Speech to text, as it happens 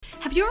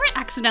Have you ever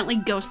accidentally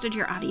ghosted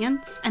your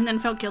audience and then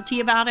felt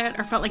guilty about it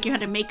or felt like you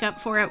had to make up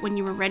for it when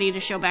you were ready to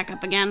show back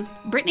up again?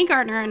 Britney,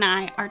 Gardner, and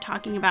I are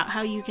talking about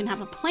how you can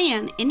have a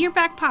plan in your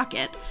back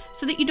pocket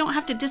so that you don't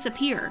have to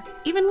disappear,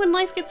 even when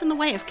life gets in the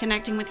way of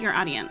connecting with your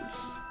audience.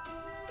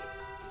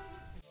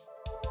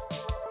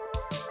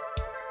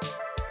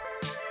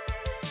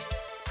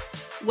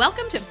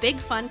 Welcome to Big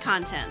Fun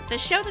Content, the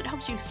show that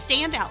helps you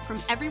stand out from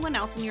everyone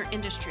else in your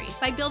industry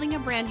by building a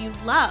brand you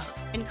love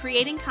and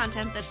creating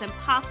content that's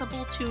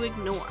impossible to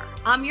ignore.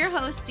 I'm your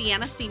host,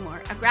 Deanna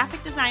Seymour, a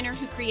graphic designer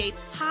who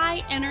creates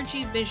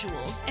high-energy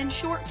visuals and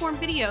short-form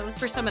videos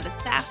for some of the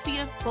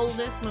sassiest,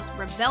 boldest, most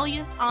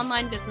rebellious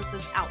online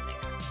businesses out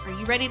there. Are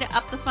you ready to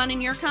up the fun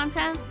in your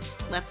content?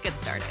 Let's get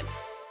started.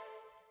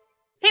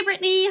 Hey,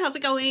 Britney, how's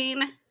it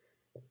going?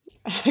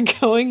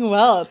 Going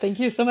well. Thank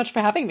you so much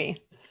for having me.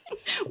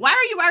 Why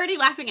are you already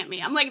laughing at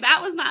me? I'm like, that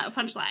was not a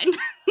punchline.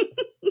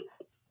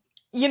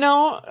 You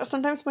know,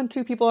 sometimes when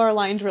two people are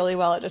aligned really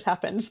well, it just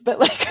happens. But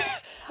like,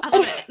 I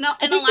love it. No,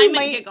 an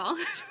alignment giggle.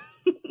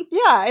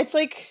 Yeah, it's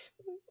like,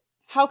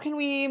 how can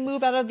we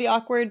move out of the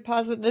awkward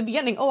pause at the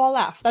beginning? Oh, I'll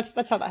laugh.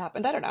 That's how that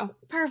happened. I don't know.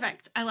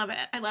 Perfect. I love it.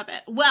 I love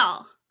it.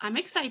 Well, I'm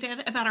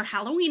excited about our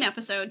Halloween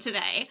episode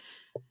today.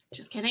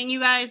 Just kidding, you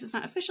guys. It's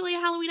not officially a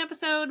Halloween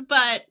episode,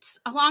 but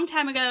a long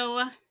time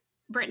ago,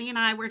 Britney and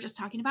I were just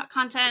talking about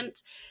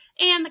content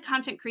and the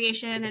content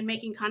creation and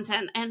making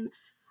content. And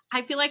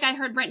I feel like I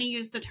heard Britney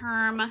use the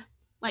term,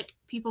 like,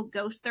 people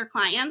ghost their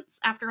clients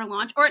after a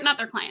launch, or not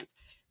their clients,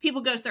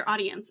 people ghost their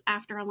audience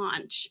after a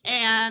launch.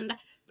 And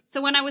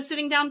so when I was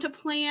sitting down to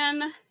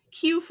plan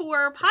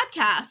Q4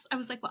 podcasts, I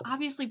was like, well,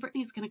 obviously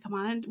Britney's going to come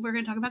on and we're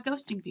going to talk about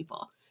ghosting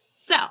people.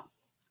 So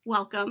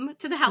welcome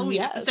to the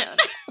Halloween episode.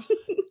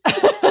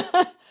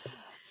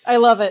 I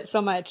love it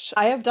so much.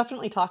 I have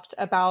definitely talked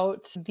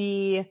about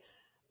the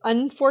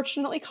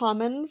unfortunately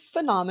common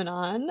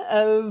phenomenon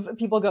of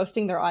people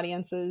ghosting their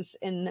audiences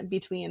in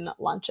between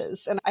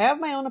launches. And I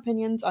have my own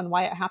opinions on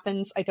why it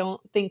happens. I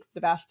don't think the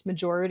vast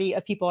majority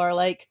of people are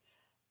like,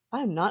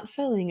 I'm not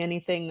selling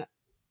anything.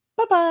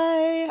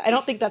 Bye-bye. I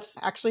don't think that's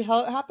actually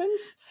how it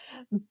happens.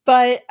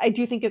 But I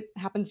do think it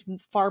happens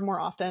far more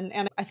often.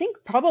 And I think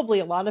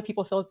probably a lot of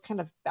people feel kind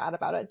of bad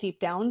about it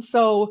deep down.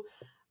 So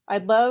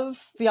I'd love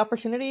the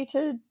opportunity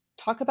to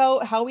talk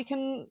about how we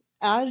can,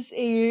 as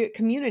a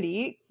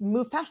community,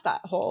 move past that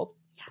whole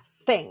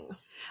thing.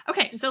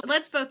 Okay, so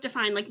let's both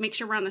define, like, make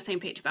sure we're on the same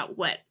page about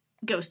what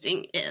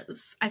ghosting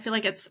is. I feel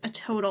like it's a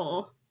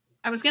total,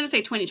 I was going to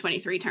say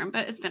 2023 term,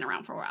 but it's been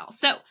around for a while.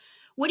 So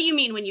what do you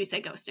mean when you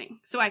say ghosting?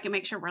 So I can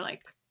make sure we're,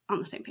 like, on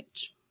the same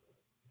page.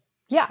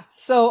 Yeah,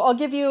 so I'll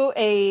give you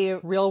a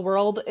real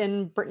world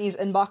in Britney's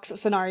inbox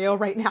scenario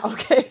right now,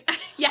 okay?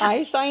 Yes.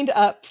 I signed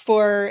up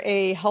for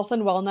a health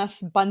and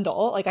wellness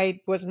bundle. Like,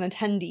 I was an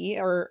attendee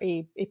or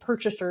a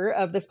purchaser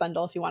of this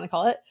bundle, if you want to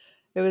call it.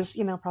 It was,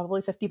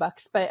 probably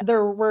 $50, but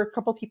there were a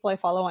couple people I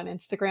follow on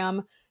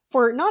Instagram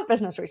for not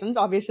business reasons.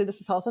 Obviously, this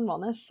is health and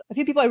wellness. A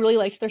few people I really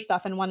liked their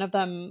stuff, and one of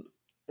them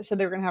said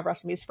they were going to have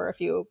recipes for a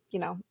few,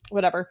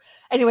 whatever.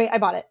 Anyway, I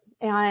bought it.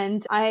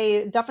 And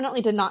I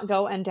definitely did not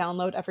go and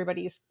download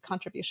everybody's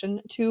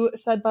contribution to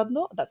said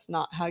bundle. That's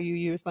not how you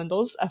use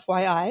bundles,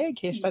 FYI, in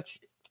case that's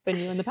been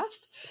you in the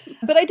past.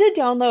 But I did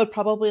download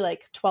probably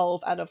like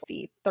 12 out of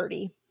the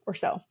 30 or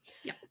so.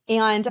 Yeah.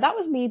 And that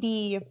was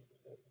maybe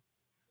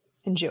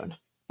in June.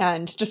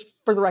 And just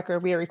for the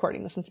record, we are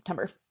recording this in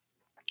September.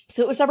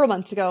 So it was several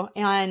months ago.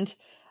 And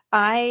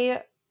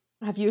I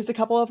have used a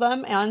couple of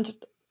them. And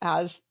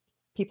as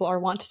people are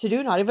wont to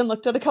do, not even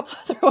looked at a couple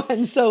other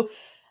ones. So,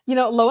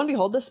 lo and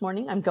behold, this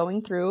morning, I'm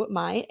going through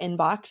my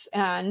inbox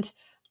and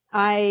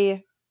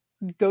I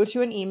go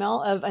to an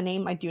email of a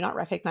name I do not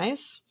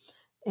recognize.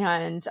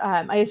 And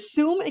I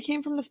assume it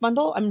came from this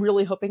bundle. I'm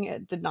really hoping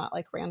it did not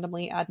like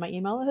randomly add my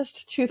email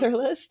list to their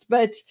list,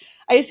 but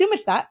I assume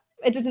it's that.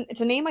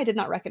 It's a name I did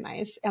not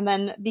recognize. And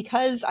then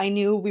because I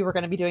knew we were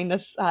going to be doing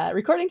this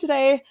recording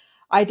today,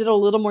 I did a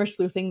little more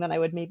sleuthing than I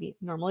would maybe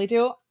normally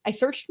do. I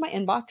searched my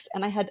inbox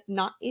and I had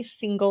not a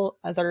single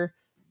other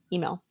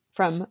email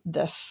from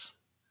this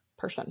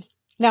person.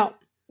 Now,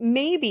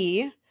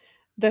 maybe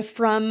the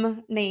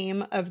from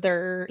name of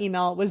their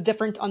email was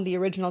different on the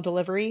original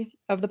delivery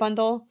of the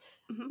bundle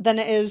than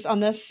it is on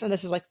this. And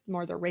this is like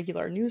more the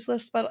regular news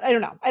list, but I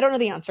don't know. I don't know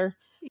the answer.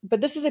 But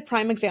this is a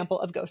prime example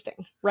of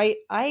ghosting, right?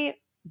 I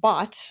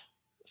bought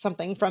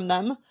something from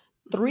them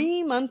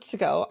 3 months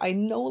ago. I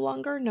no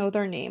longer know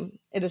their name.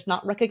 It is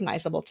not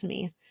recognizable to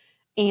me.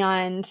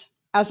 And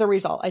as a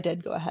result, I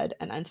did go ahead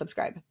and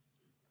unsubscribe.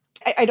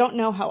 I don't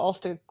know how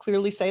else to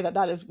clearly say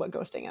that is what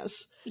ghosting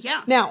is.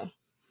 Yeah. Now,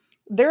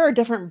 there are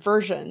different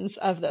versions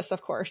of this,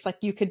 of course. Like,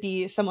 you could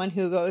be someone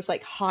who goes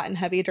like hot and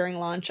heavy during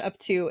launch up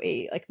to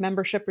a like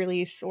membership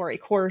release or a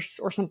course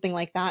or something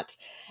like that.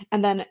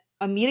 And then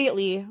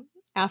immediately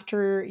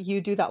after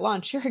you do that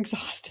launch, you're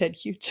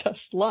exhausted. You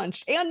just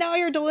launched and now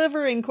you're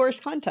delivering course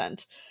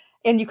content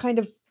and you kind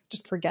of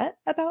just forget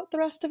about the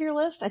rest of your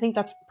list. I think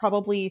that's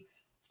probably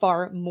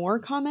far more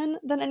common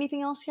than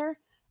anything else here.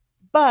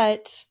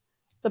 But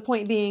the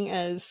point being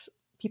is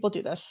People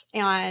do this.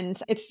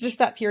 And it's just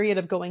that period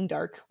of going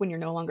dark when you're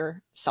no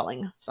longer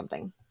selling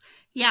something.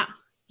 Yeah.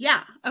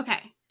 Yeah. Okay.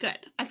 Good.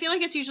 I feel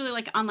like it's usually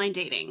like online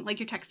dating, like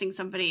you're texting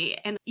somebody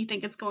and you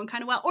think it's going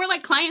kind of well, or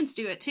like clients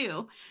do it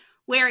too,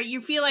 where you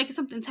feel like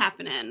something's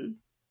happening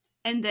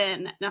and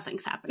then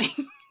nothing's happening.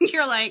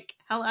 You're like,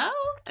 hello?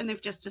 And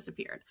they've just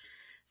disappeared.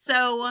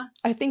 So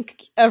I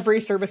think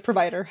every service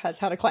provider has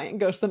had a client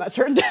ghost them at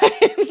certain times.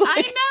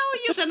 I know.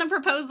 You send a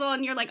proposal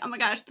and you're like, oh my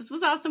gosh, this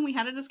was awesome. We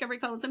had a discovery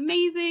call. It's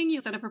amazing.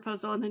 You send a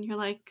proposal and then you're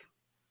like,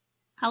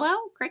 hello,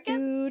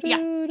 crickets? Yeah,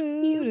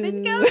 you've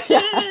been ghosted.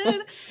 Yeah.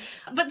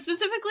 But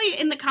specifically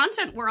in the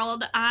content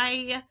world,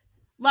 I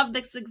love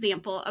this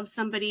example of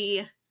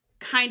somebody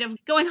kind of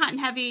going hot and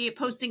heavy,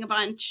 posting a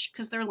bunch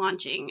because they're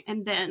launching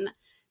and then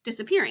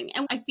disappearing.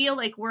 And I feel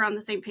like we're on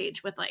the same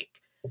page with like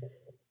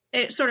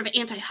sort of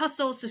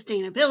anti-hustle,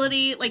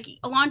 sustainability. Like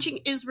launching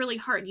is really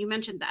hard. You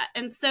mentioned that.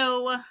 And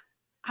so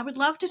I would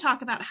love to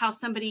talk about how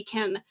somebody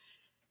can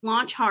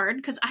launch hard,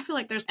 because I feel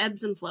like there's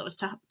ebbs and flows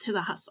to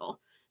the hustle.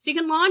 So you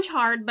can launch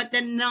hard, but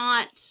then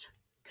not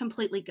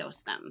completely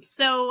ghost them.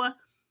 So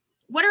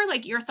what are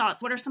like your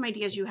thoughts? What are some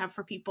ideas you have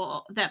for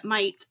people that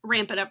might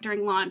ramp it up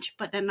during launch,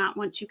 but then not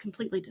want to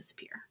completely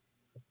disappear?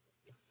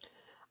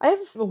 I have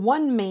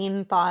one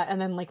main thought and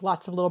then like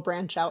lots of little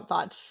branch out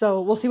thoughts.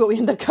 So we'll see what we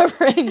end up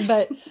covering.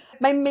 But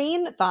my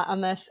main thought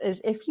on this is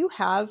if you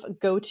have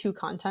go-to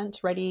content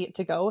ready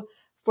to go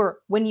for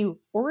when you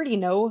already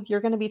know you're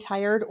going to be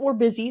tired or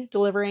busy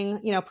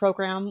delivering,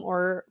 program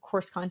or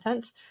course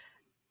content,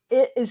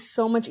 it is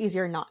so much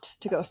easier not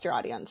to ghost your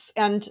audience.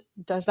 And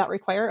does that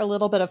require a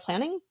little bit of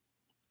planning?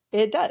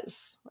 It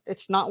does.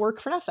 It's not work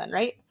for nothing,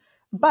 right?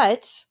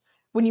 But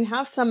when you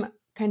have some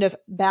kind of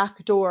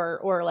backdoor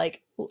or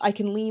like, I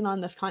can lean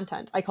on this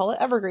content, I call it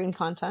evergreen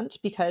content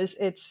because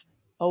it's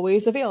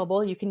always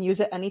available. You can use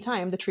it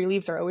anytime. The tree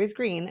leaves are always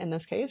green in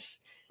this case.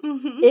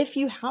 Mm-hmm. If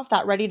you have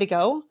that ready to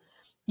go,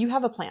 you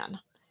have a plan.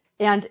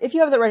 And if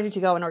you have that ready to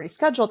go and already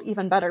scheduled,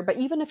 even better. But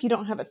even if you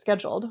don't have it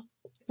scheduled,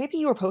 maybe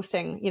you were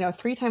posting,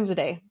 3 times a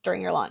day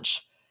during your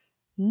launch.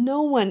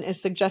 No one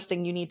is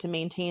suggesting you need to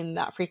maintain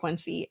that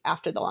frequency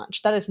after the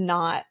launch. That is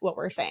not what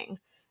we're saying.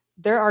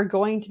 There are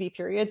going to be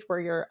periods where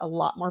you're a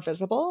lot more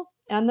visible,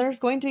 and there's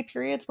going to be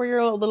periods where you're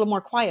a little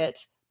more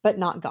quiet, but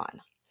not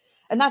gone.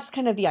 And that's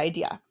kind of the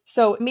idea.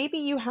 So maybe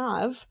you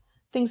have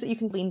things that you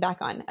can lean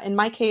back on. In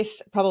my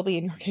case, probably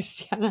in your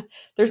case, Deanna,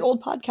 there's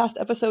old podcast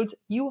episodes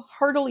you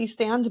heartily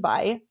stand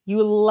by.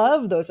 You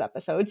love those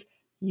episodes.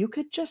 You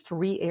could just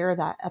re-air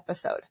that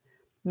episode.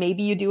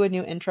 Maybe you do a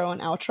new intro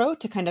and outro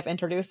to kind of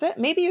introduce it.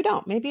 Maybe you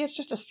don't. Maybe it's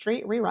just a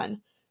straight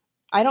rerun.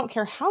 I don't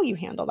care how you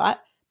handle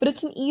that, but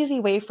it's an easy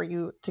way for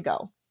you to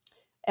go.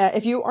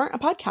 If you aren't a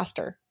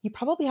podcaster, you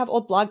probably have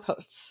old blog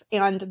posts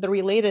and the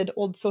related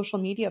old social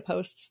media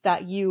posts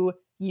that you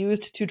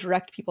used to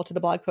direct people to the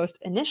blog post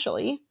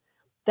initially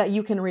that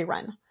you can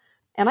rerun.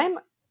 And I'm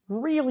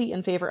really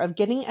in favor of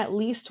getting at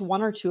least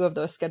 1 or 2 of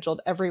those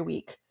scheduled every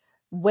week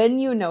when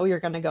you know you're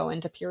going to go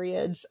into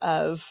periods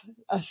of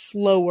a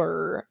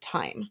slower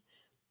time.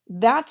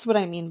 That's what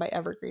I mean by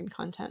evergreen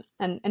content.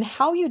 And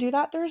how you do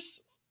that,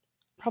 there's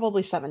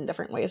probably 7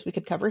 different ways we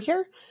could cover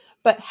here.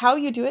 But how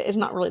you do it is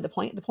not really the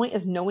point. The point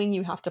is knowing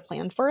you have to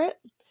plan for it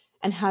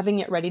and having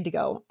it ready to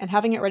go. And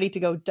having it ready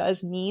to go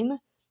does mean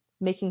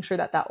making sure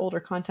that older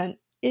content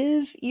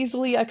is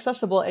easily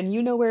accessible and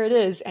you know where it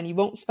is and you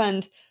won't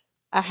spend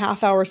a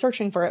half hour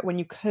searching for it when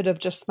you could have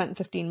just spent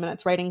 15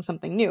 minutes writing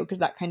something new, because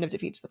that kind of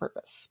defeats the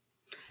purpose.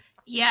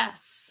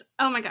 Yes.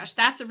 Oh my gosh,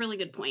 that's a really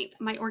good point.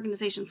 My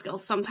organization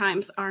skills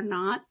sometimes are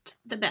not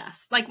the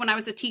best. Like when I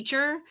was a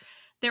teacher,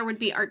 there would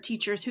be art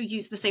teachers who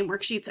use the same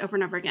worksheets over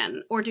and over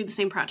again or do the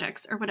same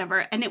projects or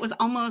whatever. And it was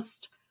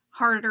almost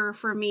harder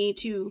for me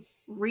to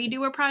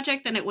redo a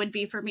project than it would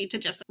be for me to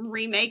just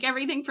remake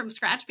everything from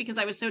scratch because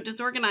I was so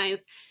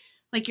disorganized.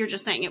 Like you're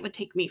just saying, it would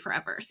take me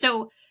forever.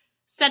 So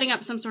setting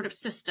up some sort of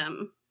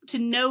system to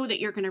know that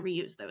you're going to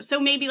reuse those. So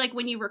maybe like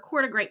when you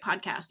record a great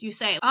podcast, you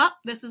say, oh,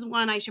 this is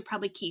one I should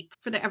probably keep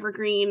for the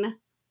evergreen,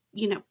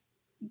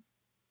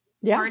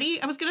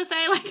 party. I was going to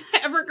say like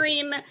the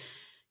evergreen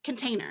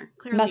container,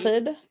 clearly.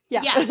 Method.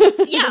 Yeah.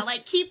 Yes. Yeah.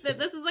 Like keep that.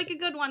 This is like a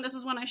good one. This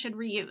is one I should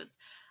reuse.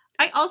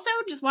 I also,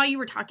 just while you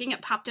were talking,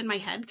 it popped in my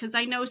head because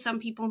I know some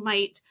people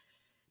might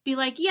be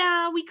like,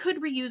 yeah, we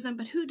could reuse them,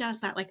 but who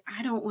does that? Like,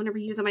 I don't want to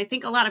reuse them. I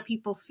think a lot of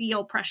people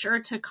feel pressure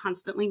to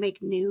constantly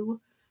make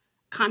new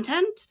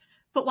content.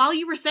 But while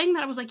you were saying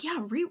that, I was like, yeah,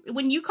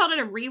 when you called it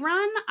a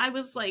rerun, I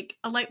was like,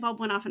 a light bulb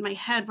went off in my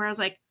head where I was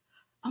like,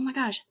 oh my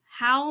gosh,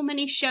 how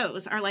many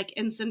shows are like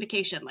in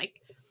syndication? Like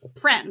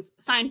Friends,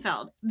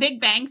 Seinfeld, Big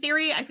Bang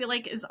Theory, I feel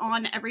like is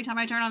on every time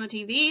I turn on the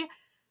TV.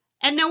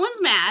 And no one's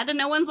mad. And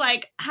no one's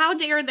like, how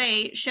dare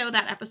they show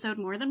that episode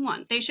more than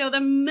once? They show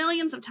them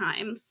millions of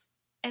times.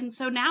 And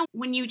so now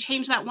when you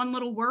change that one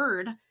little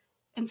word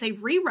and say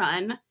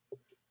rerun,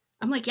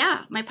 I'm like,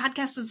 yeah, my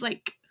podcast is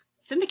like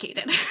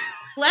syndicated.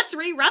 Let's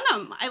rerun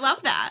them. I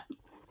love that.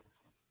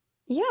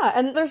 Yeah,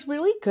 and there's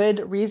really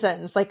good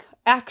reasons, like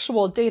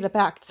actual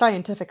data-backed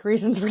scientific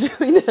reasons for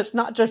doing this,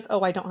 not just,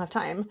 oh, I don't have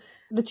time.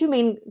 The two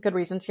main good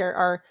reasons here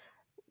are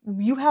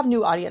you have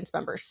new audience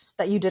members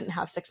that you didn't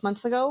have 6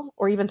 months ago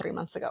or even 3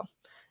 months ago.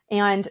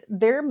 And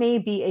there may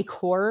be a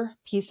core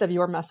piece of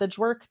your message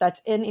work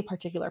that's in a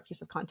particular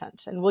piece of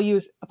content. And we'll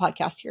use a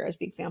podcast here as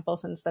the example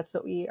since that's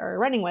what we are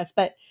running with.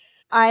 But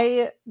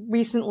I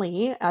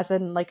recently, as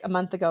in like a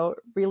month ago,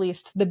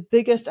 released the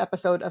biggest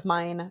episode of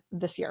mine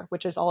this year,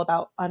 which is all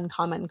about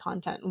uncommon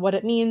content, what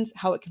it means,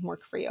 how it can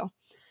work for you.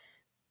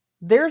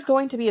 There's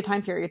going to be a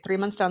time period 3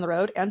 months down the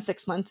road and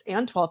 6 months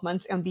and 12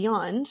 months and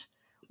beyond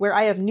where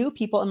I have new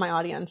people in my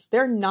audience.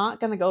 They're not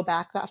going to go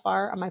back that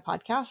far on my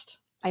podcast.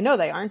 I know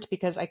they aren't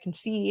because I can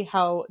see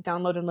how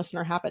download and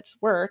listener habits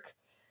work.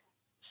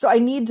 So I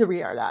need to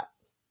re-air that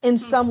in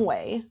some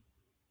way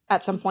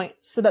at some point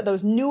so that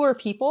those newer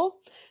people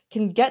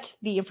can get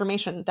the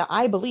information that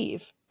I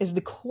believe is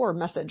the core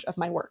message of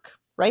my work,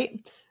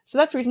 right? So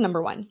that's reason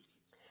number one.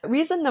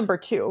 Reason number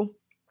two,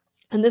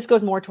 and this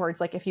goes more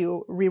towards like if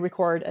you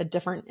re-record a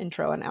different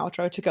intro and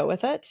outro to go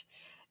with it,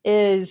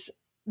 is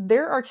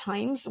there are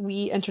times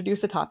we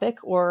introduce a topic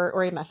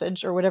or a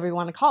message or whatever you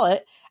want to call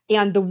it,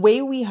 and the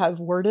way we have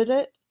worded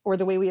it or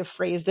the way we have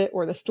phrased it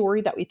or the story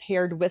that we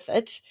paired with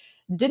it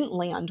didn't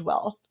land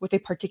well with a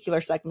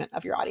particular segment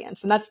of your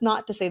audience. And that's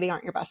not to say they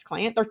aren't your best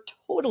client. They're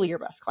totally your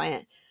best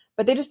client,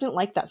 but they just didn't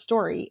like that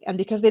story. And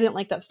because they didn't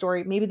like that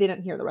story, maybe they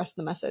didn't hear the rest of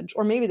the message,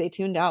 or maybe they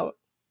tuned out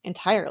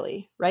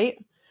entirely, right?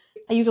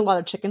 I use a lot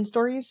of chicken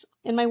stories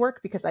in my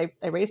work because I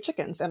raise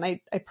chickens, and I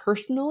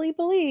personally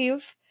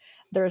believe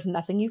there is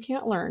nothing you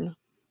can't learn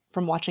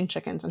from watching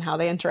chickens and how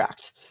they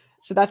interact.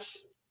 So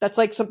that's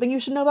like something you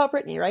should know about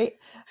Britney, right?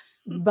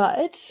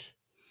 But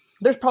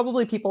there's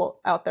probably people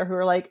out there who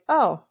are like,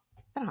 oh,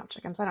 I don't have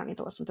chickens. I don't need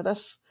to listen to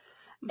this.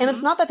 And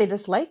it's not that they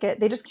dislike it.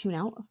 They just tune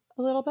out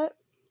a little bit.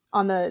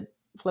 On the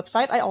flip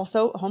side, I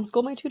also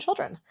homeschool my 2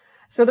 children.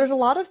 So there's a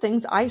lot of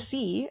things I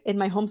see in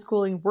my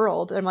homeschooling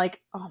world. And I'm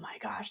like, oh my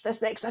gosh,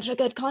 this makes such a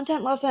good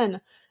content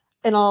lesson.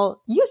 And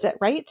I'll use it,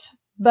 right?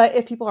 But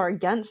if people are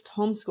against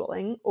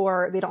homeschooling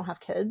or they don't have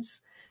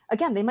kids,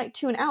 again, they might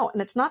tune out.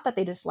 And it's not that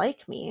they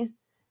dislike me.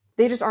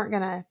 They just aren't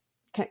going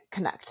to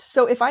connect.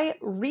 So if I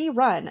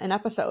rerun an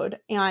episode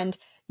and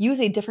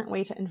use a different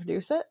way to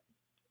introduce it,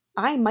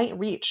 I might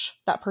reach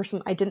that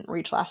person I didn't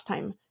reach last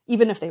time,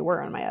 even if they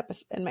were in my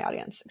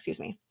audience,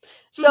 excuse me.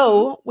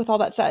 So with all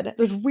that said,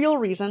 there's real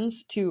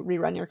reasons to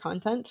rerun your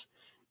content.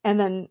 And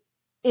then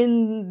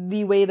in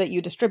the way that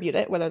you distribute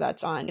it, whether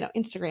that's on,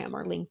 Instagram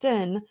or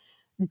LinkedIn,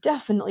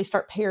 definitely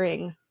start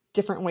pairing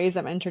different ways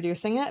of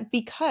introducing it,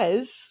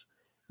 because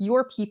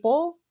your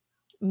people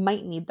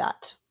might need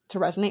that to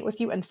resonate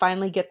with you and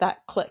finally get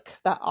that click,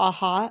 that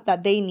aha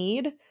that they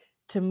need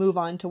to move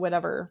on to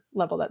whatever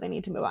level that they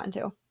need to move on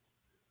to.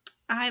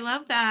 I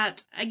love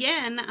that.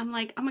 Again, I'm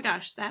like, oh my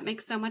gosh, that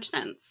makes so much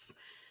sense.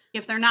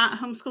 If they're not a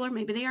homeschooler,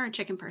 maybe they are a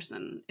chicken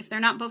person. If they're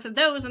not both of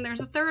those, and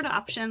there's a third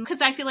option, because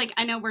I feel like,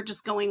 I know we're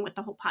just going with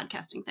the whole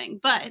podcasting thing,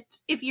 but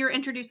if you're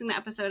introducing the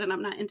episode and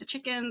I'm not into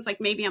chickens,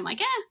 like maybe I'm like,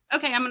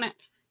 okay, I'm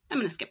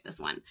gonna skip this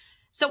one.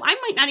 So I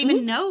might not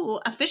even know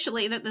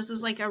officially that this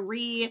is like a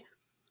repurposed,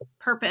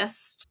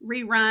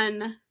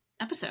 rerun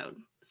episode.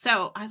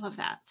 So I love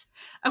that.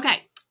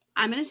 Okay.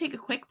 I'm going to take a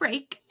quick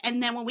break.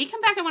 And then when we come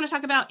back, I want to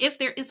talk about if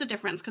there is a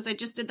difference, because I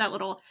just did that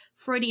little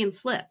Freudian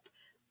slip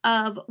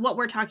of what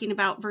we're talking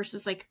about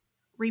versus like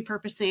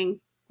repurposing,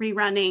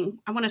 rerunning.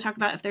 I want to talk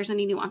about if there's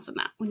any nuance in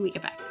that when we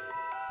get back.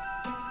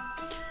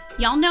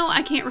 Y'all know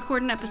I can't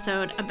record an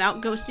episode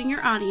about ghosting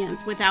your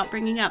audience without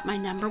bringing up my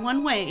number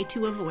one way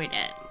to avoid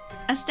it.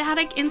 A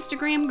static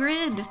Instagram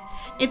grid.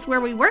 It's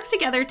where we work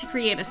together to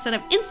create a set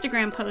of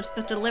Instagram posts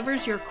that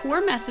delivers your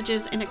core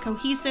messages in a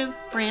cohesive,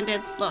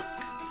 branded look.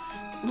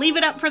 Leave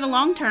it up for the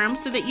long term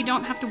so that you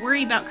don't have to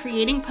worry about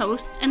creating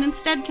posts and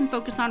instead can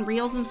focus on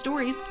reels and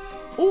stories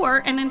or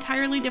an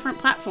entirely different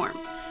platform.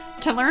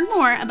 To learn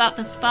more about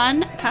this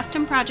fun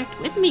custom project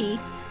with me,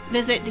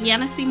 visit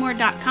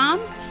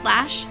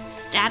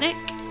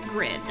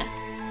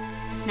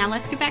deannaseymour.com/staticgrid. Now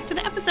let's get back to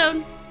the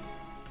episode.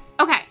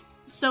 Okay,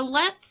 so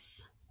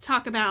let's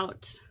talk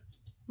about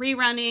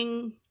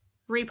rerunning,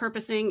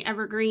 repurposing,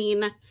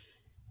 evergreen,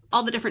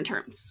 all the different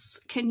terms.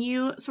 Can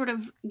you sort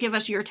of give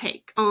us your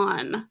take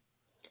on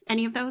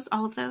any of those,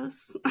 all of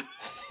those?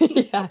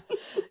 Yeah,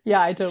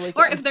 I totally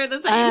can. Or if they're the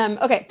same.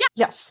 Okay, yeah.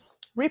 Yes.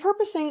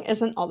 Repurposing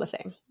isn't all the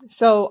same.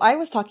 So I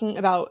was talking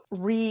about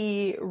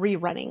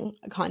rerunning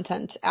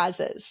content as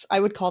is. I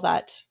would call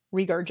that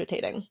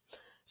regurgitating.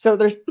 So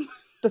there's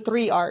the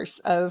 3 R's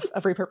of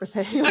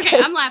repurposing. Okay,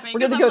 I'm laughing. We're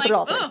going to go through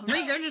all oh,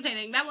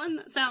 regurgitating. That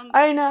one sounds...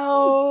 I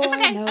know. It's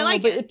okay. I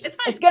like it. It's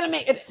fine. It's going to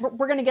make it...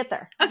 We're going to get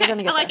there. Okay, I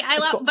like it. I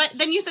love... Cool. But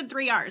then you said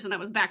 3 R's and I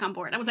was back on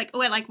board. I was like,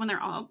 oh, I like when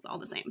they're all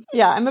the same.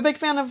 Yeah, I'm a big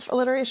fan of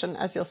alliteration,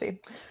 as you'll see.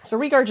 So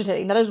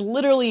regurgitating, that is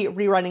literally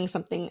rerunning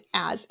something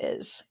as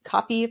is.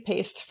 Copy,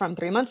 paste from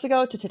 3 months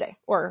ago to today,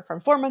 or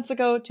from 4 months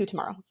ago to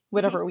tomorrow,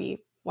 whatever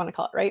we want to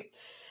call it, right?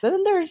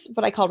 Then there's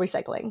what I call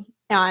recycling.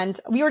 And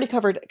we already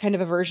covered kind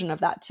of a version of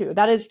that too.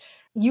 That is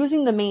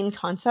using the main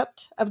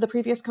concept of the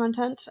previous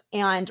content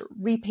and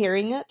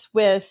repairing it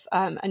with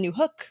a new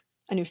hook,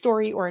 a new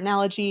story or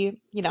analogy,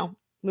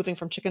 moving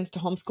from chickens to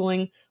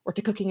homeschooling or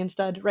to cooking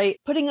instead, right?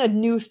 Putting a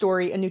new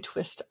story, a new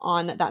twist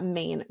on that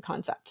main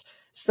concept.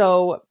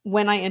 So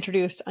when I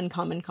introduced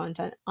uncommon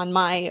content on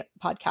my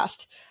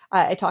podcast,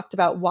 I talked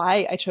about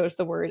why I chose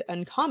the word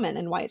uncommon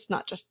and why it's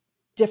not just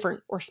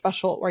different or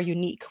special or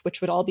unique,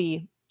 which would all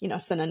be,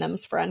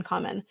 synonyms for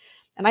uncommon.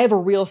 And I have a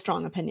real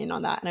strong opinion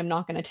on that. And I'm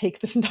not going to take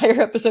this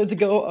entire episode to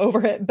go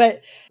over it.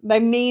 But my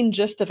main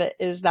gist of it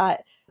is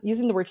that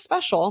using the word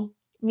special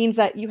means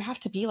that you have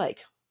to be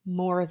like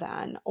more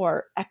than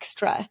or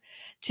extra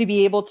to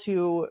be able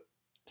to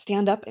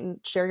stand up and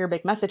share your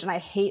big message. And I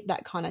hate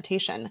that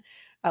connotation.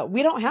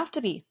 We don't have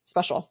to be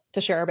special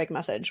to share our big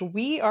message.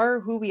 We are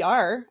who we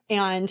are,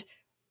 and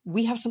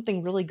we have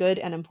something really good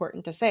and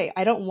important to say.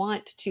 I don't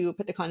want to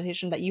put the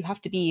connotation that you have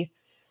to be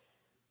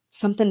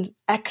something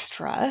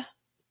extra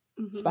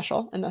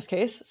special in this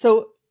case.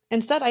 So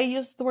instead, I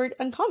use the word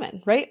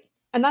uncommon, right?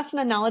 And that's an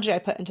analogy I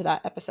put into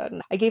that episode.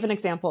 And I gave an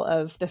example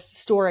of this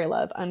store I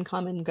love,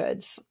 Uncommon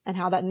Goods, and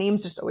how that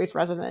name's just always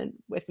resonated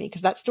with me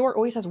because that store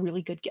always has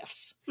really good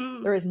gifts.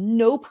 There is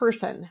no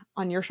person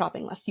on your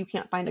shopping list you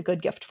can't find a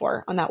good gift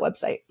for on that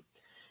website.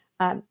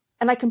 And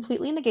I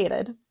completely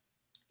negated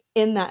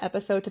in that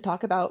episode to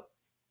talk about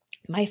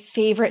my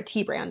favorite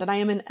tea brand. And I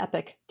am an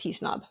epic tea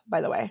snob,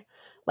 by the way.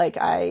 Like,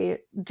 I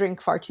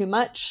drink far too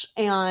much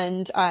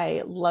and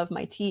I love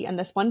my tea. And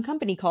this one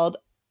company called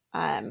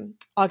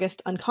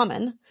August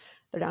Uncommon,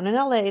 they're down in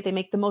LA. They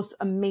make the most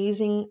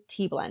amazing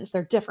tea blends.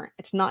 They're different.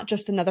 It's not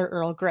just another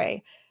Earl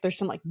Grey. There's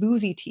some like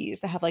boozy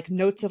teas that have like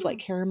notes of like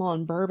caramel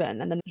and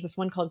bourbon. And then there's this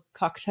one called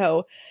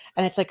Cocteau,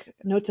 and it's like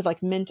notes of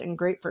like mint and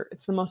grapefruit.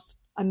 It's the most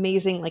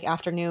amazing like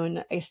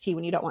afternoon iced tea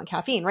when you don't want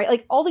caffeine, right?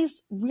 Like all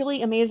these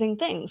really amazing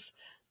things.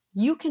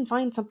 You can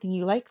find something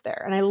you like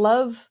there. And I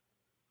love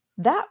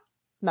that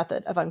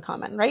method of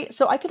uncommon, right?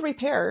 So I could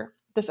repair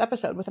this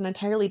episode with an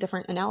entirely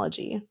different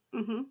analogy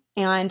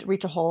and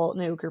reach a whole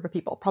new group of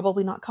people.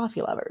 Probably not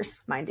coffee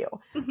lovers, mind you,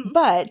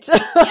 but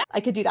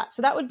I could do that.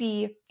 So that would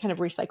be kind of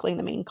recycling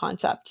the main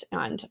concept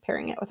and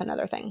pairing it with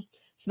another thing.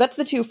 So that's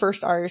the two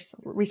first R's,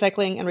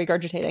 recycling and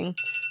regurgitating.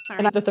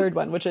 And the third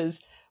one, which is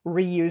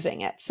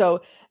reusing it.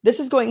 So this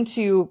is going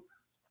to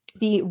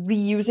be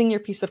reusing your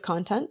piece of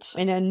content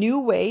in a new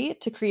way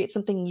to create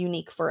something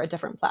unique for a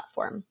different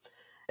platform.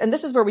 And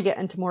this is where we get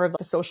into more of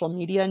the social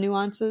media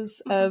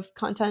nuances of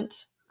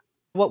content.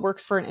 What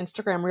works for an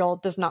Instagram reel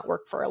does not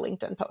work for a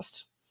LinkedIn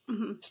post.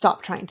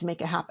 Stop trying to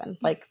make it happen.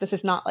 Like, this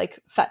is not like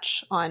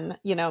Fetch on,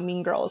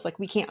 Mean Girls. Like,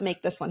 we can't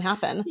make this one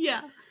happen.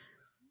 Yeah.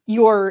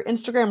 Your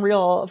Instagram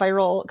reel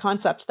viral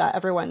concept that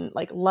everyone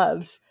like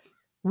loves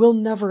will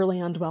never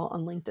land well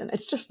on LinkedIn.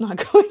 It's just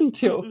not going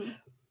to.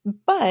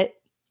 But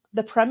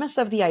the premise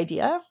of the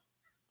idea,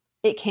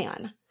 it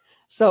can.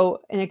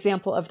 So an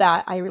example of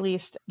that, I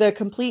released the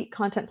complete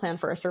content plan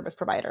for a service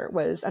provider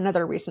was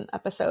another recent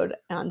episode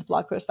and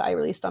blog post that I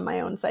released on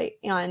my own site.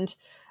 And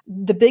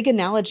the big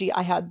analogy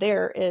I had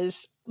there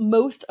is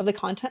most of the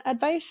content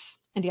advice,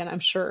 and again, I'm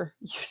sure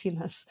you've seen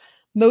this,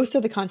 most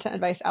of the content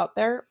advice out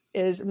there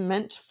is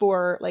meant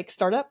for like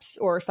startups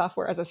or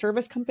software as a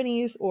service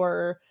companies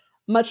or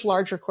much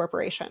larger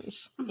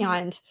corporations.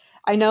 And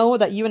I know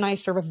that you and I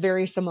serve a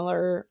very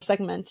similar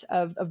segment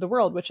of the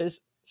world, which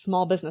is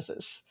small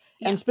businesses.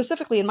 Yes. And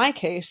specifically in my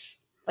case,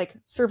 like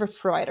service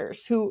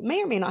providers who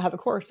may or may not have a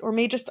course or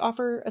may just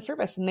offer a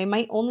service, and they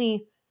might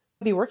only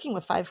be working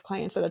with 5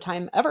 clients at a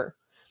time ever.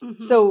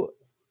 So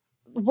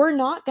we're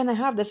not going to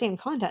have the same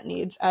content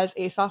needs as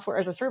a software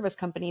as a service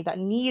company that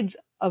needs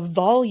a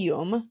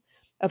volume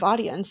of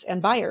audience and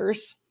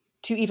buyers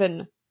to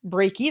even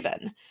break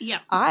even. Yeah.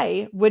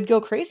 I would go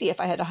crazy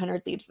if I had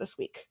 100 leads this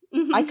week.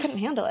 I couldn't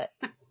handle it.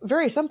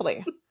 Very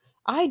simply.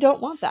 I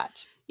don't want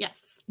that. Yes.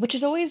 Which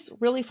is always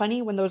really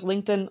funny when those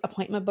LinkedIn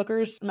appointment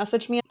bookers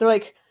message me. They're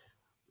like,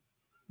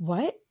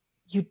 what?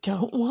 You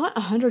don't want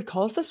 100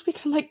 calls this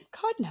week? I'm like,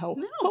 God, no.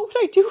 What would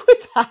I do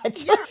with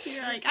that? Yeah.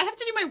 You're like, I have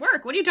to do my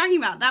work. What are you talking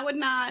about? That would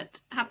not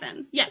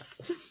happen. Yes.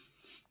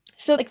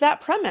 So like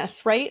that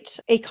premise, right?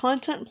 A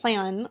content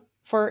plan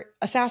for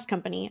a SaaS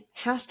company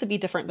has to be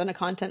different than a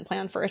content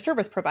plan for a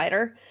service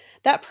provider.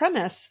 That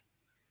premise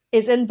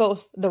is in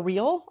both the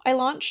reel I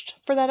launched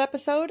for that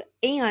episode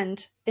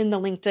and in the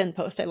LinkedIn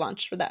post I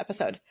launched for that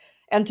episode.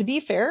 And to be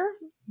fair,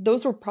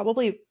 those were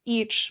probably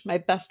each my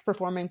best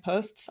performing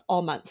posts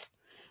all month.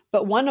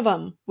 But one of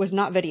them was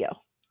not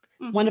video.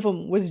 One of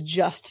them was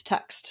just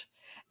text.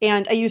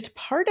 And I used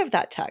part of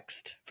that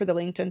text for the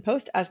LinkedIn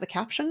post as the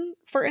caption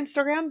for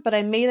Instagram, but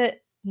I made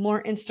it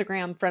more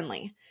Instagram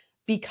friendly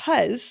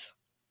because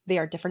they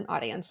are different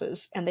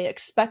audiences and they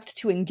expect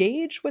to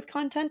engage with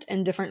content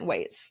in different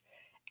ways.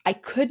 I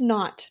could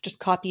not just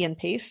copy and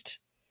paste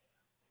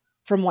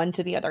from one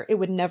to the other. It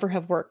would never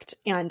have worked.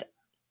 And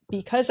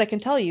because I can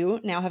tell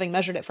you now, having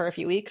measured it for a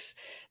few weeks,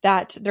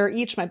 that they're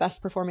each my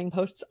best performing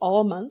posts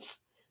all month,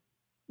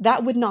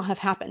 that would not have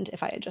happened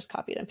if I had just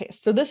copied and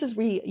pasted. So this is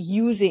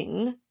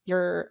reusing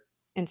your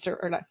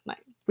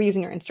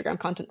reusing your Instagram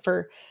content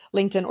for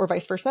LinkedIn or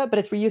vice versa, but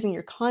it's reusing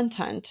your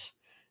content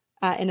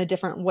in a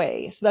different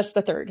way. So that's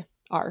the third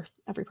R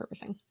of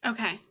repurposing.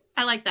 Okay.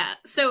 I like that.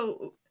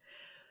 So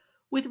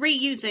with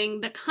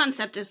reusing, the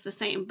concept is the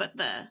same, but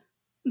the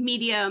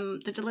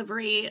medium, the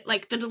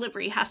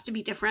delivery has to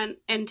be different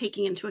and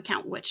taking into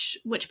account which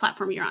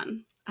platform you're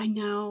on. I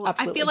know.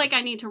 Absolutely. I feel like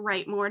I need to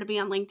write more to be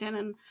on LinkedIn,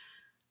 and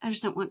I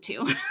just don't want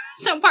to.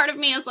 So part of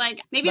me is like,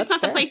 maybe it's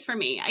not the place for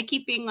me. I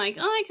keep being like,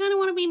 oh, I kind of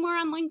want to be more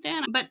on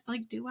LinkedIn. But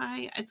like, do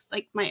I? It's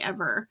like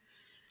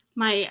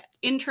my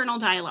internal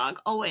dialogue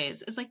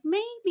always is like,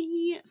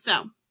 maybe.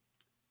 So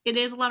it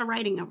is a lot of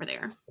writing over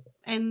there.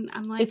 And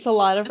I'm like, it's a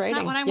lot of writing.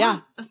 That's not what I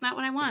want. That's not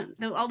what I want.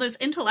 All those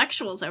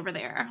intellectuals over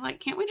there. Like,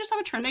 can't we just have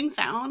a trending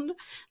sound?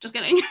 Just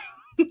kidding.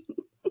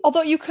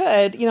 Although you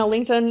could,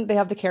 LinkedIn, they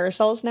have the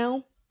carousels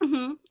now,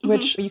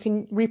 which you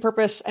can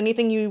repurpose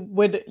anything you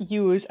would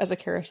use as a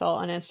carousel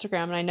on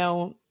Instagram. And I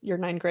know your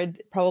 9grid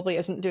probably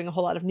isn't doing a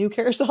whole lot of new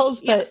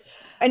carousels, but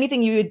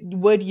anything you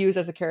would use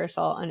as a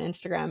carousel on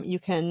Instagram, you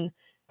can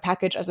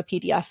package as a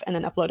PDF and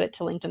then upload it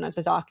to LinkedIn as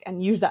a doc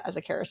and use that as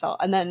a carousel.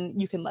 And then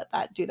you can let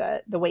that do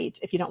the weight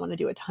if you don't want to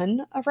do a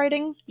ton of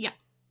writing. Yeah.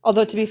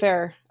 Although to be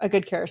fair, a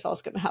good carousel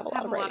is going to have a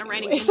lot of writing.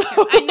 Anyway, so.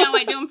 I know,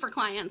 I do them for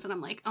clients and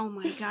I'm like, oh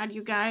my God,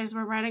 you guys,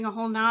 we're writing a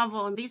whole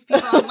novel and these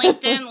people on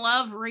LinkedIn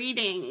love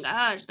reading.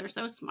 Gosh, they're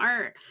so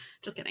smart.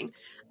 Just kidding.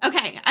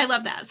 Okay. I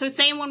love that. So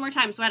say them one more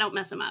time so I don't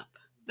mess them up.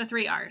 The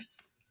 3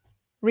 R's.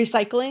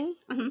 Recycling,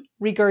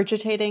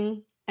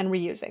 regurgitating, and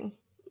reusing.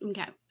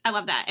 Okay. I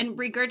love that. And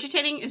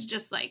regurgitating is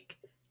just like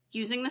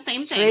using the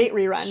same Straight thing.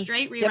 Rerun.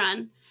 Straight rerun.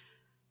 Yep.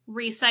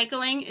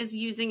 Recycling is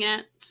using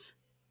it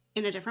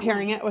in a different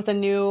Pairing way. it with a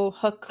new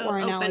hook or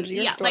analogy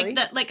or story.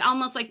 Like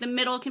almost like the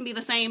middle can be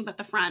the same, but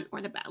the front or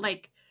the back,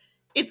 like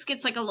it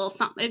gets like a little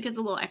something. It gets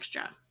a little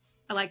extra.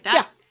 I like that.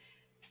 Yeah.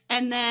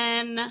 And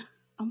then,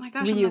 oh my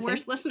gosh, I'm the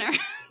worst listener.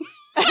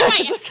 my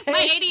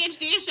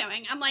ADHD is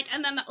showing. I'm like,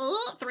 and then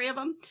 3 of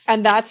them.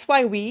 And that's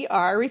why we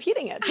are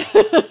repeating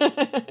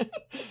it.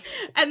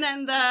 And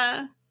then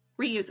the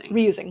reusing.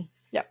 Reusing.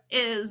 Yep.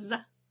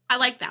 I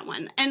like that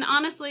one. And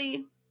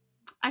honestly,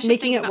 I should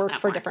making think it work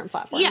for more. Different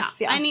platforms.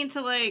 Yeah. I need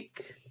to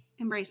like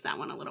embrace that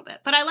one a little bit.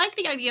 But I like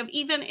the idea of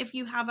even if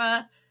you have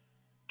a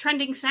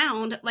trending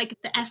sound, like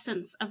the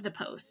essence of the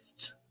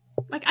post.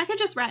 Like I could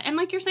just write, and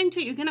like you're saying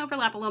too, you can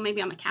overlap a little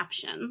maybe on the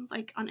caption,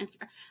 like on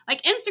Instagram.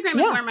 Like Instagram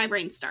is where my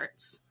brain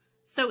starts.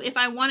 So if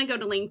I want to go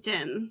to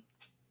LinkedIn,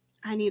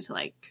 I need to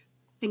like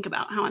think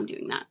about how I'm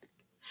doing that.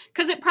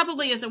 Because it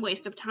probably is a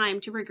waste of time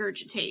to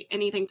regurgitate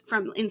anything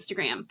from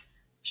Instagram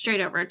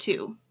straight over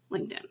to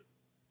LinkedIn.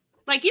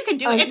 Like you can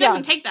do it. It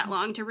doesn't take that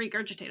long to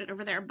regurgitate it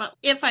over there. But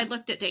if I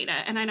looked at data,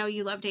 and I know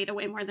you love data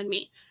way more than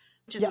me,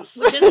 which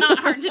is not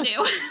hard to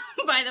do,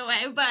 by the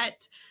way,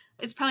 but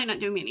it's probably not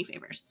doing me any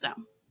favors. So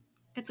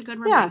it's a good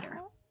reminder.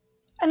 Yeah.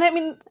 And I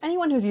mean,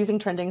 anyone who's using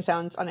trending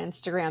sounds on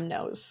Instagram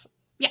knows.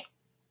 Yeah.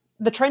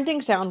 The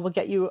trending sound will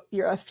get you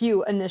a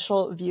few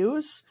initial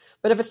views,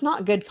 but if it's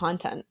not good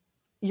content,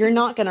 you're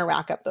not going to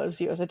rack up those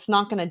views. It's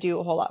not going to do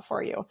a whole lot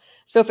for you.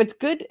 So if it's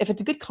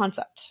a good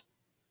concept,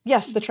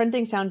 yes, the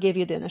trending sound gave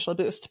you the initial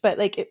boost, but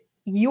like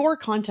your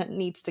content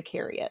needs to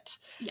carry it.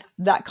 Yes.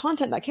 That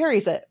content that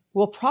carries it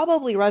will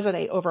probably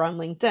resonate over on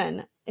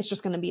LinkedIn. It's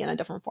just going to be in a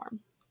different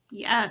form.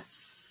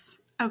 Yes.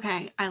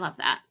 Okay. I love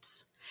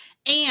that.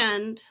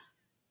 And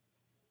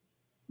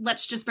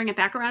let's just bring it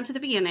back around to the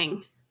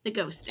beginning. The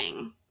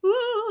ghosting.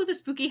 Ooh, the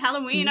spooky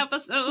Halloween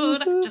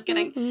episode. Just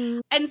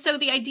kidding. And so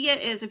the idea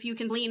is if you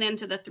can lean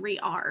into the 3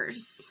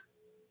 R's,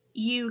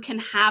 you can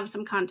have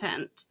some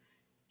content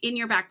in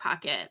your back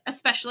pocket,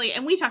 especially,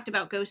 and we talked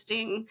about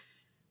ghosting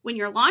when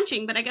you're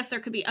launching, but I guess there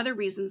could be other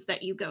reasons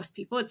that you ghost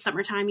people. It's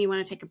summertime, you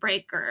want to take a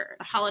break, or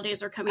the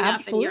holidays are coming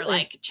up and you're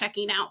like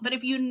checking out. But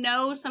if you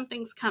know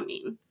something's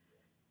coming,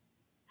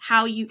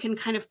 how you can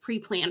kind of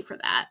pre-plan for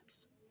that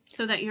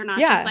so that you're not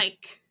just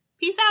like,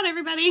 peace out,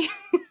 everybody.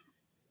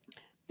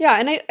 Yeah,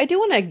 and I do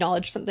want to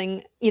acknowledge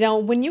something.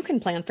 When you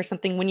can plan for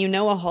something, when you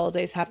know a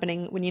holiday's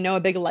happening, when you know a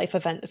big life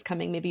event is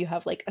coming, maybe you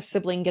have like a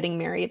sibling getting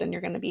married and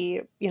you're going to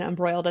be,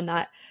 embroiled in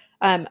that.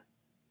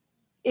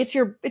 It's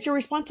your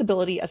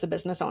responsibility as a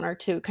business owner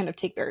to kind of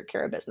take better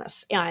care of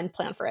business and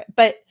plan for it.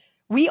 But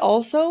we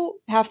also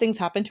have things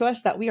happen to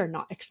us that we are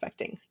not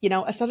expecting,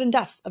 a sudden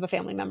death of a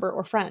family member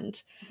or friend,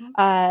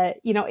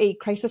 a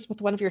crisis with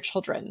one of your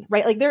children,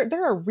 right? Like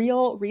there are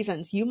real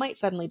reasons you might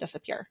suddenly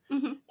disappear.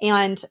 Mm-hmm.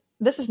 And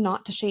this is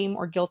not to shame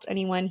or guilt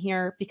anyone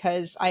here,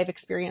 because I've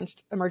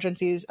experienced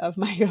emergencies of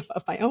my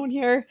own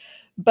here.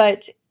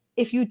 But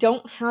if you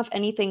don't have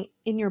anything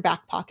in your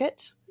back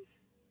pocket,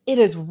 it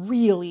is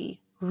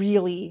really,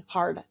 really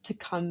hard to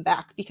come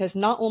back, because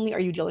not only are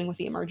you dealing with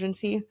the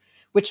emergency,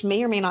 which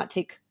may or may not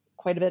take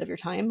quite a bit of your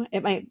time.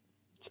 It might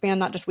span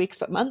not just weeks,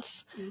 but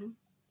months. Mm-hmm.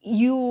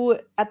 You,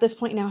 at this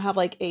point now, have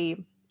like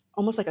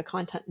almost like a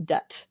content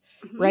debt,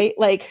 mm-hmm. right?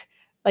 Like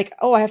like,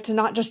 oh, I have to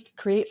not just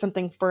create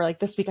something for like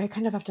this week. I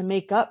kind of have to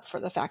make up for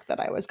the fact that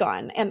I was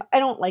gone. And I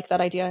don't like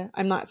that idea.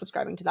 I'm not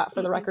subscribing to that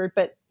for the record,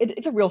 but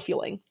it's a real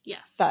feeling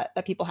Yes. that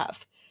people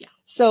have. Yeah.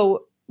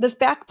 So this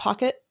back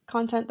pocket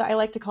content that I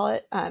like to call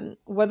it,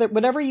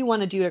 whatever you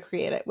want to do to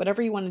create it,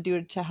 whatever you want to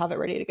do to have it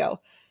ready to go.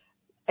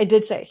 I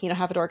did say,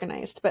 have it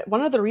organized, but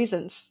one of the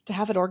reasons to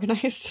have it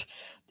organized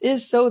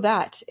is so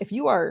that if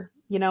you are,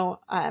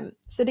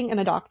 sitting in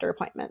a doctor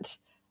appointment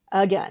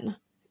again,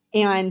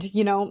 and,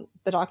 the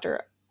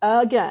doctor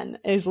again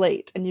is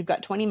late and you've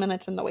got 20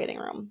 minutes in the waiting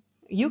room,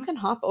 you can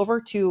hop over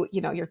to,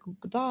 your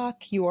Google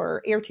Doc,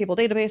 your Airtable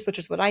database, which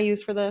is what I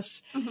use for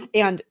this,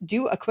 and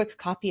do a quick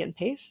copy and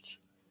paste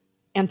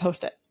and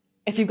post it.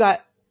 If you've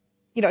got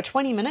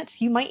 20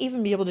 minutes, you might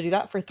even be able to do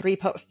that for 3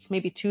 posts,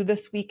 maybe 2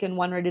 this week and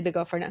 1 ready to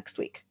go for next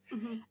week.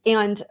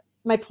 And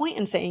my point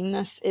in saying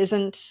this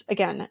isn't,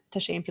 again, to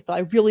shame people. I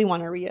really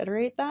want to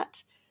reiterate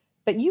that.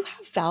 But you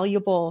have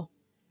valuable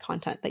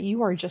content that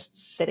you are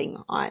just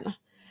sitting on.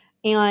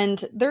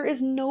 And there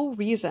is no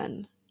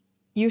reason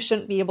you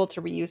shouldn't be able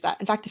to reuse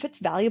that. In fact, if it's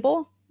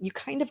valuable, you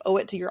kind of owe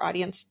it to your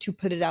audience to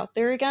put it out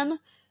there again.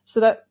 So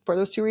that for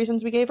those 2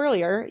 reasons we gave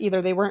earlier,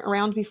 either they weren't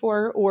around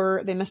before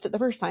or they missed it the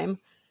first time,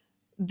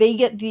 they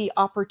get the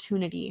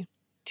opportunity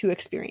to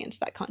experience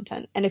that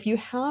content. And if you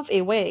have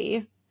a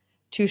way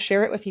to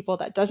share it with people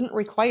that doesn't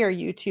require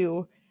you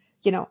to,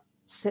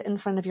 sit in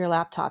front of your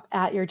laptop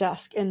at your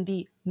desk in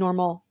the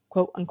normal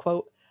quote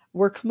unquote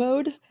work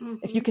mode,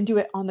 if you can do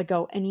it on the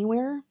go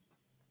anywhere,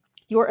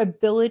 your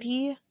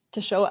ability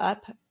to show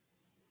up,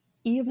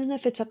 even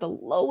if it's at the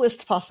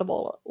lowest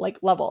possible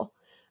level,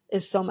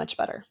 is so much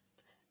better.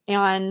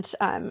 And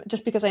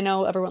just because I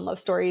know everyone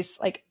loves stories,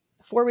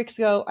 4 weeks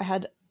ago, I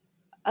had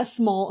a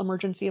small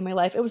emergency in my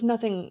life. It was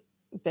nothing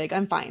big.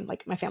 I'm fine.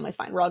 My family's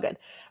fine. We're all good.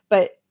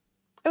 But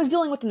I was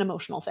dealing with an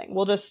emotional thing.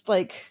 We'll just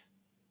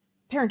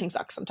parenting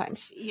sucks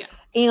sometimes. Yeah.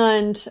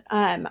 And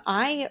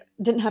I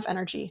didn't have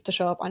energy to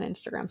show up on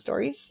Instagram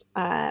stories.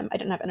 I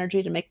didn't have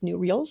energy to make new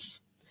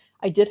reels.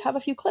 I did have a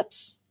few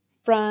clips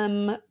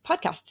from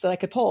podcasts that I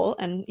could pull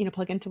and,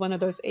 plug into one of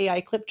those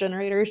AI clip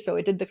generators. So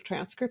it did the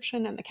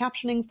transcription and the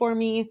captioning for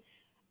me.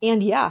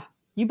 And yeah,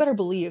 you better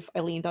believe I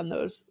leaned on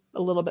those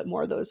a little bit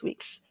more those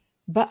weeks.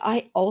 But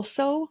I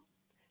also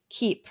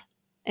keep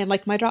in my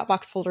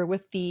Dropbox folder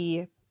with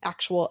the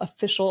actual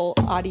official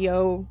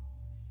audio.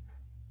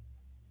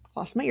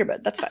 Lost my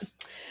earbud. That's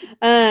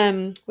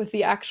fine. With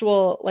the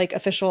actual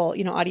official,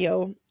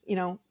 audio,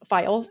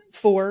 file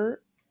for.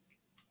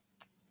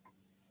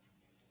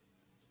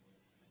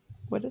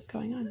 What is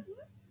going on?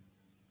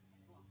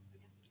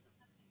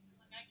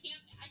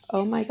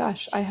 Oh my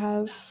gosh, I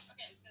have.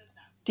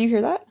 Do you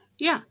hear that?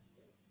 Yeah.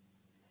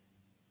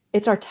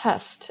 It's our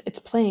test. It's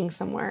playing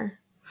somewhere.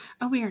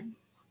 Oh, weird.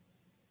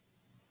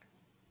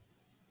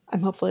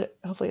 Hopefully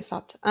it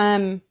stopped.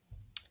 Sorry.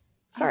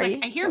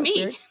 I hear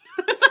me.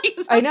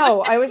 I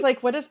know. I was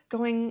like, what is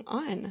going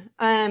on?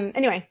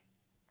 Anyway.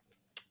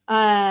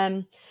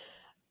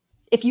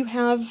 If you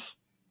have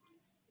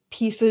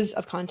pieces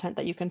of content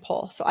that you can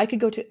pull. So I could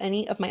go to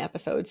any of my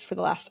episodes for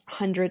the last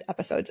 100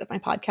 episodes of my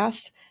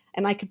podcast,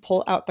 and I could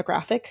pull out the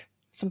graphic.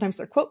 Sometimes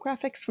they're quote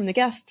graphics from the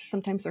guest.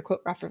 Sometimes they're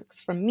quote graphics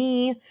from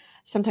me.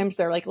 Sometimes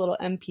they're little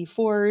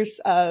MP4s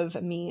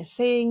of me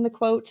saying the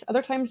quote.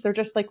 Other times they're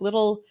just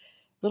little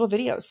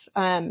videos.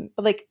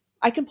 But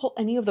I can pull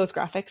any of those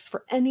graphics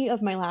for any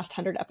of my last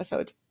 100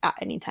 episodes at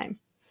any time.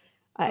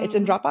 It's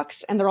in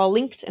Dropbox, and they're all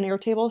linked in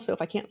Airtable. So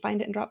if I can't find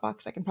it in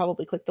Dropbox, I can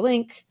probably click the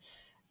link.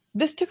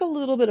 This took a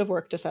little bit of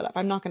work to set up.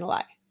 I'm not going to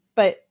lie,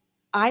 but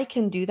I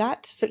can do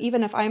that. So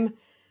even if I'm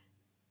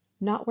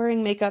not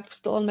wearing makeup,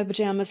 still in my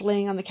pajamas,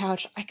 laying on the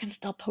couch, I can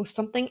still post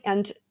something.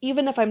 And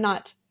even if I'm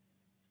not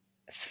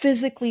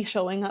physically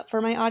showing up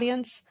for my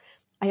audience,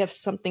 I have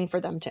something for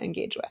them to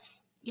engage with.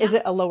 Yeah. Is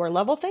it a lower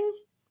level thing?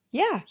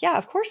 Yeah,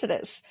 of course it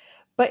is.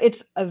 But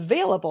it's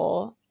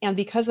available. And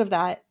because of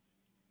that,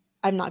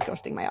 I'm not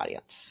ghosting my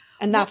audience.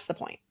 And that's the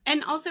point.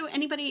 And also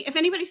if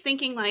anybody's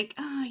thinking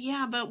oh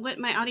yeah, but what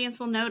my audience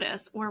will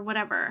notice or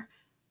whatever.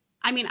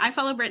 I mean, I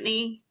follow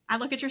Britney. I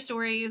look at your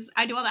stories.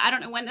 I do all that. I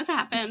don't know when this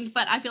happened,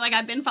 but I feel like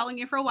I've been following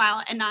you for a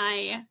while. And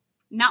I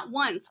not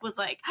once was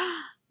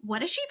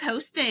what is she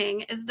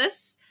posting? Is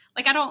this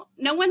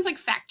no one's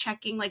fact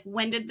checking,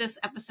 when did this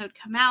episode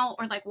come out?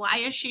 Or why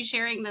is she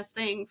sharing this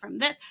thing from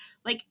this?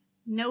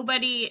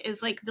 Nobody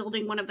is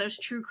building one of those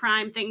true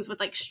crime things with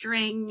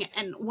string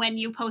and when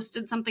you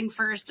posted something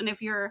first. And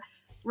if you're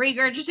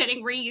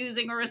regurgitating,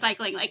 reusing, or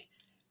recycling,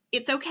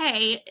 it's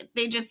okay.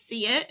 They just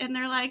see it and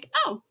they're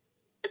oh,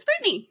 it's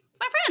Britney. It's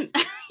my friend.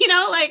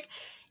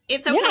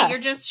 It's okay. Yeah. You're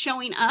just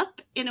showing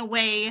up in a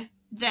way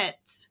that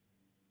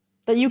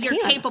you're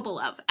capable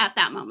of at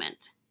that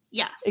moment.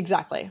 Yes.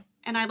 Exactly.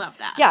 And I love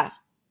that. Yeah.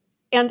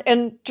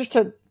 And just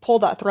to pull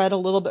that thread a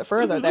little bit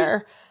further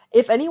there,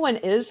 if anyone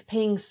is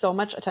paying so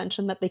much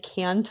attention that they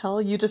can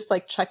tell you just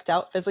checked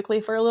out physically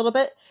for a little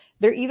bit,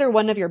 they're either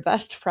one of your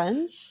best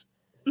friends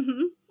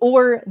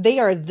or they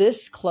are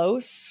this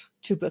close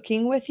to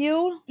booking with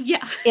you.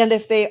 Yeah. And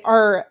if they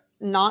are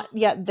not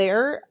yet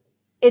there,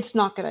 it's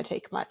not going to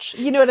take much.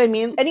 You know what I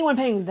mean? Anyone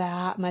paying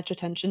that much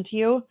attention to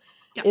you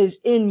Yep. is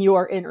in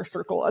your inner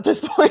circle at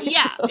this point.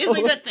 Yeah, so. it's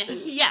a good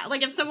thing. Yeah,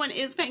 like if someone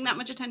is paying that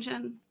much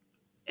attention,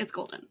 it's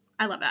golden.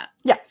 I love that.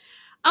 Yeah.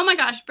 Oh my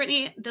gosh,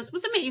 Brittany, this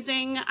was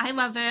amazing. I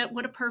love it.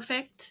 What a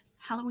perfect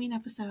Halloween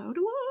episode.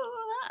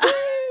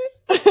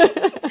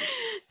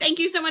 Thank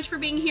you so much for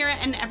being here,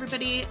 and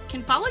everybody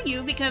can follow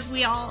you because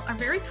we all are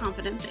very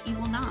confident that you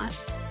will not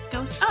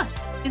ghost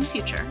us in the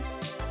future.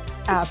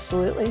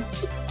 Absolutely.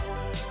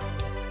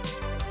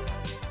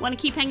 Want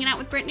to keep hanging out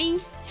with Brittany?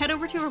 Head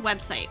over to her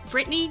website,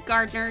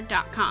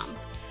 BritneyGardner.com.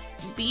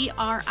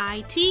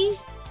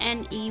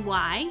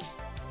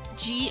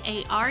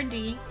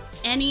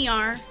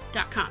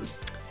 BritneyGardner.com.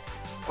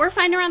 Or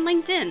find her on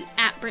LinkedIn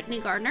at Brittany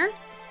Gardner,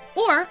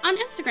 or on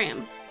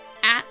Instagram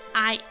at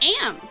I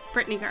am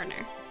Brittany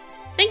Gardner.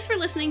 Thanks for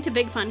listening to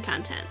Big Fun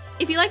Content.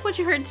 If you like what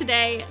you heard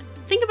today,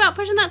 think about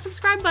pushing that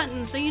subscribe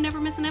button so you never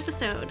miss an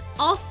episode.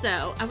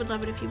 Also, I would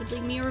love it if you would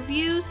leave me a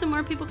review so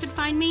more people could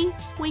find me.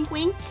 Wink,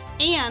 wink.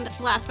 And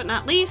last but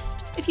not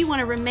least, if you want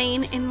to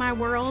remain in my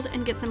world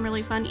and get some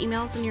really fun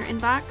emails in your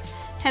inbox,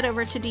 head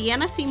over to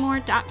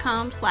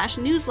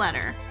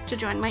deannaseymour.com/newsletter to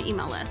join my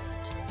email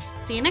list.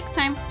 See you next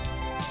time.